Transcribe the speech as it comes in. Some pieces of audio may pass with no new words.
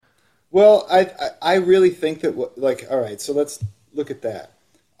Well, I really think that all right, so let's look at that.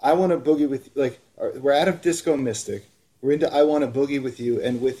 I want to boogie with we're out of Disco Mystic. We're into I Want to Boogie with You,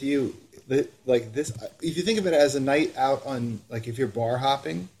 and with you, like this. If you think of it as a night out on, like, if you're bar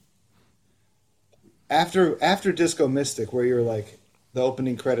hopping, after Disco Mystic, where you're like the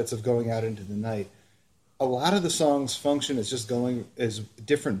opening credits of going out into the night, a lot of the songs function as just going as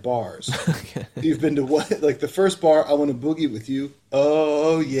different bars. Okay. You've been to what, like the first bar, I Want to Boogie with You.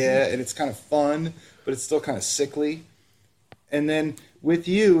 Oh yeah, and it's kind of fun, but it's still kind of sickly. And then With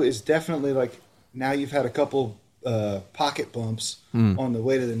You is definitely like, now you've had a couple pocket bumps on the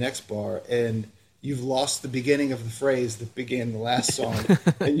way to the next bar, and you've lost the beginning of the phrase that began the last song,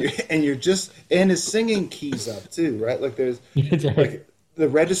 and his singing keys up too, right? Like there's like the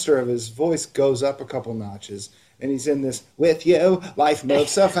register of his voice goes up a couple notches, and he's in this with you, life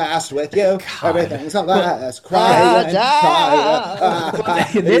moves so fast with you, everything's so fast, cry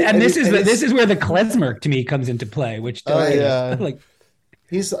and this is where the klezmer to me comes into play, which like.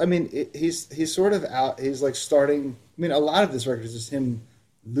 He's sort of out. He's like starting. I mean, a lot of this record is just him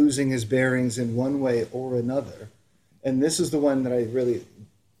losing his bearings in one way or another, and this is the one that I really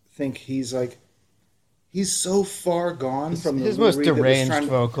think he's so far gone from his most deranged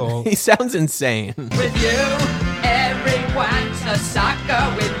vocal. He sounds insane. With you, everyone's a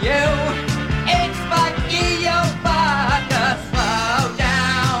sucker. With you, it's fucky your vodka. Slow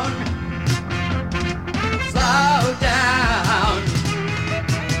down, slow down.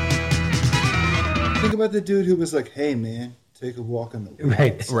 Think about the dude who was like, "Hey man, take a walk on the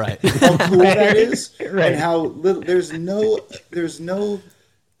woods." Right. How cool that is, and how little. There's no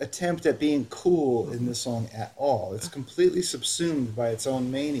attempt at being cool in this song at all. It's completely subsumed by its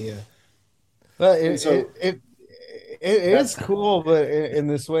own mania. But it is cool, but in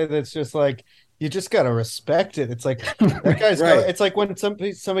this way that's just like, you just gotta respect it. It's like that guy's right. It's like when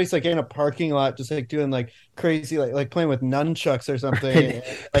somebody's like in a parking lot, just like doing like crazy, like playing with nunchucks or something.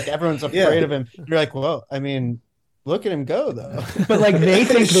 Like everyone's afraid of him. You're like, well, I mean, look at him go though. But like they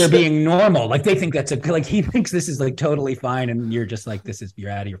think they're being normal. Like they think he thinks this is like totally fine, and you're just like, you're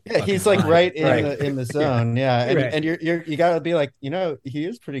out of your. Yeah, he's like right in the zone. Yeah, and you gotta be like, he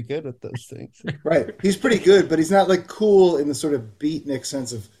is pretty good with those things. Right, he's pretty good, but he's not like cool in the sort of beatnik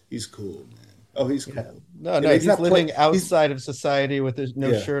sense of he's cool, man. Oh, he's cool. Yeah. No, he's not living outside of society with his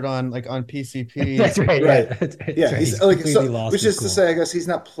shirt on, like on PCP. That's right. Right. That's yeah, right. he's like, which is to say, I guess he's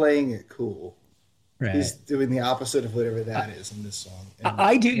not playing it cool. Right. He's doing the opposite of whatever that is in this song. And,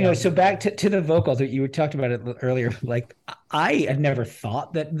 I do, so back to the vocals that you talked about it earlier, like I had never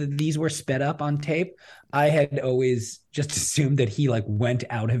thought that these were sped up on tape. I had always just assumed that he like went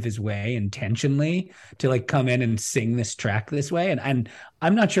out of his way intentionally to like come in and sing this track this way. And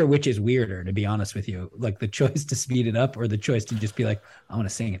I'm not sure which is weirder, to be honest with you, like the choice to speed it up or the choice to just be like, I want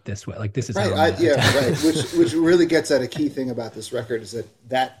to sing it this way. Like this is right. Right. Which really gets at a key thing about this record is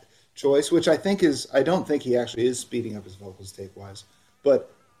that choice, which I don't think he actually is speeding up his vocals tape wise,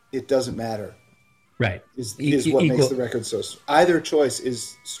 but it doesn't matter. Right. Is what makes the record so. Either choice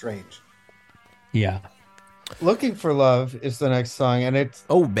is strange. Yeah. Looking for Love is the next song, and it's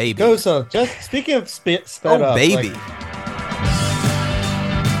Oh baby. Goes so just speaking of sped up. Oh baby. Like,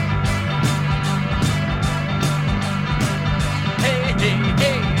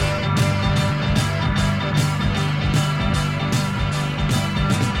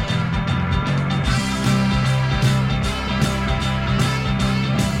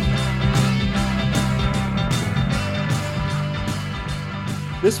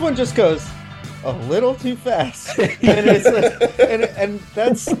 this one just goes a little too fast, and it's and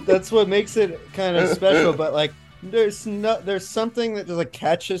that's what makes it kind of special. But like, there's something that just like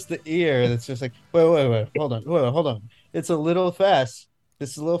catches the ear. That's just like, wait, hold on. It's a little fast.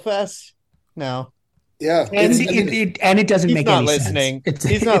 This is a little fast now. Yeah, and it doesn't make any listening. sense.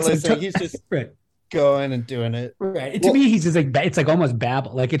 He's not listening. He's just right. going and doing it. Right. To me, he's just like, it's like almost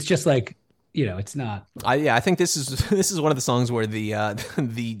babble. Like it's just like, it's not. I think this is one of the songs where the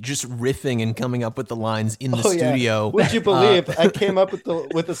just riffing and coming up with the lines in the studio. Yeah. Would you believe I came up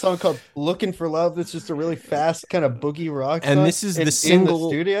with a song called "Looking for Love"? That's just a really fast kind of boogie rock song. And this is the single in the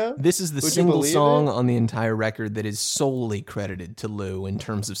studio. This is the single song on the entire record that is solely credited to Lou in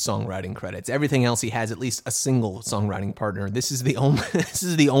terms of songwriting credits. Everything else he has at least a single songwriting partner. This is the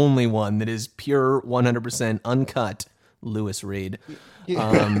only one that is pure 100% uncut Louis Reed.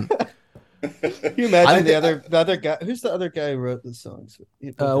 Can you imagine the other guy? Who's the other guy who wrote the songs?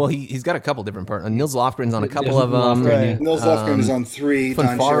 Well, he's got a couple different parts. Nils Lofgren's on a couple of them. Right. Nils Lofgren is on 3.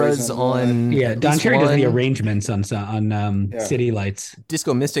 Don Cherry's on. Yeah, Don Cherry does the arrangements on City Lights.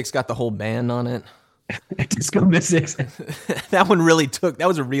 Disco Mystic's got the whole band on it. Disco Mystics. That one really took. That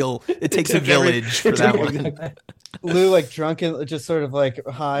was a real. It takes a village for that one. Lou, like drunken, just sort of like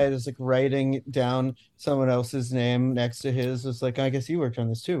high, just like writing down someone else's name next to his. It's like, I guess you worked on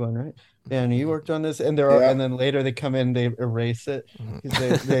this too, one, right? Yeah, and you worked on this, and and then later they come in, they erase it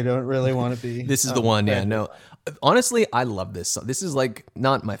because they don't really want to be. This is the one, yeah. No, honestly, I love this song. This is like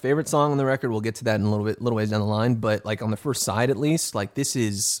not my favorite song on the record. We'll get to that in a little ways down the line, but like on the first side at least, like this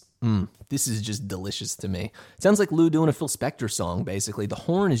is just delicious to me. It sounds like Lou doing a Phil Spector song, basically. The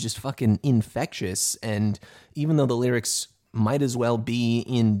horn is just fucking infectious, and even though the lyrics might as well be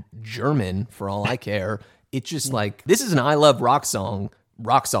in German for all I care, it's just like, this is an I love rock song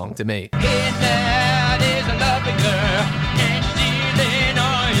to me. In there, there's a lovely girl, and she's stealing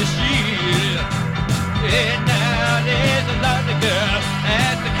all your shit. In there, there's a lovely girl,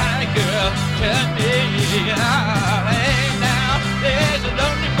 that's the kind of girl to me. And now, there's a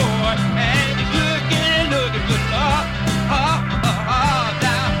lonely boy, and he's looking good. Now,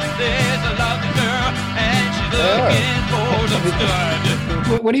 there's a lovely girl, and she's looking for the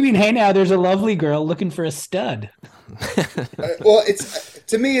stud. What do you mean? Hey, now there's a lovely girl looking for a stud. Well,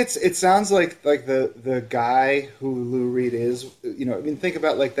 to me, it sounds like the guy who Lou Reed is. You know, I mean, think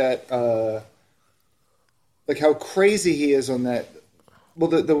about like that, like how crazy he is on that. Well,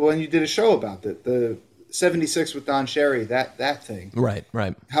 the one you did a show about, the 76 with Don Cherry, that thing. Right.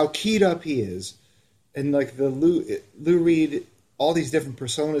 How keyed up he is, and like the Lou Reed, all these different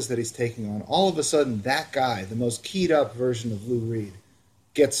personas that he's taking on. All of a sudden, that guy, the most keyed up version of Lou Reed,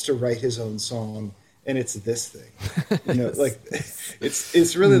 gets to write his own song. And it's this thing, you know, like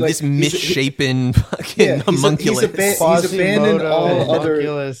it's really like this misshapen fucking homunculus. He's abandoned all other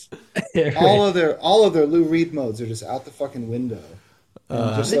Lou Reed modes are just out the fucking window.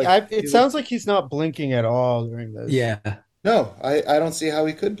 It sounds like he's not blinking at all during this. Yeah. No, I don't see how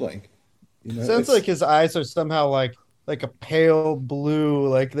he could blink. You know, it sounds like his eyes are somehow like a pale blue,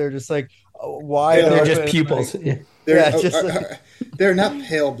 like they're just like wide. They're just pupils. Like, they're not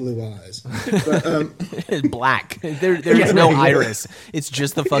pale blue eyes, but black. There's no iris. It's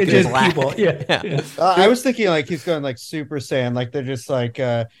just the fucking just black. People. Yeah. I was thinking like he's going like Super Saiyan, like they're just like,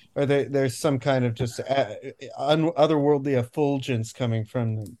 or there's some kind of just otherworldly effulgence coming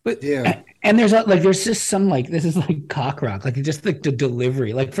from them. But and there's just some like, this is like cock rock, like just like the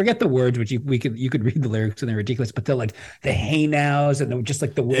delivery, like forget the words, which you could read the lyrics and they're ridiculous, but they're like the hey nows and just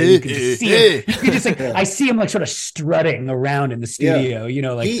like the way you can just see it. You can just like, I see him like sort of strutting around in the studio, you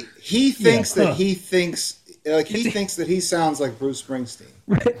know, like he thinks that he thinks that he sounds like Bruce Springsteen.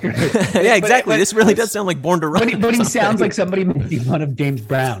 Yeah, exactly. This really does sound like Born to Run. But he sounds like somebody making fun of James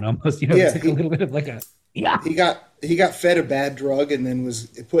Brown almost, you know, it's like a little bit of like a He got fed a bad drug and then was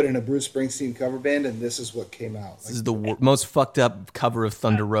put in a Bruce Springsteen cover band, and this is what came out. This is the most fucked up cover of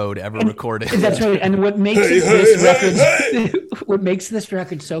Thunder Road ever recorded. That's right. And what makes what makes this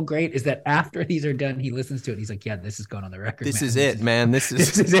record so great is that after these are done, he listens to it. And he's like, "Yeah, this is going on the record. This man. is it, man. This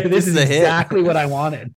is it. This is a hit. Exactly what I wanted."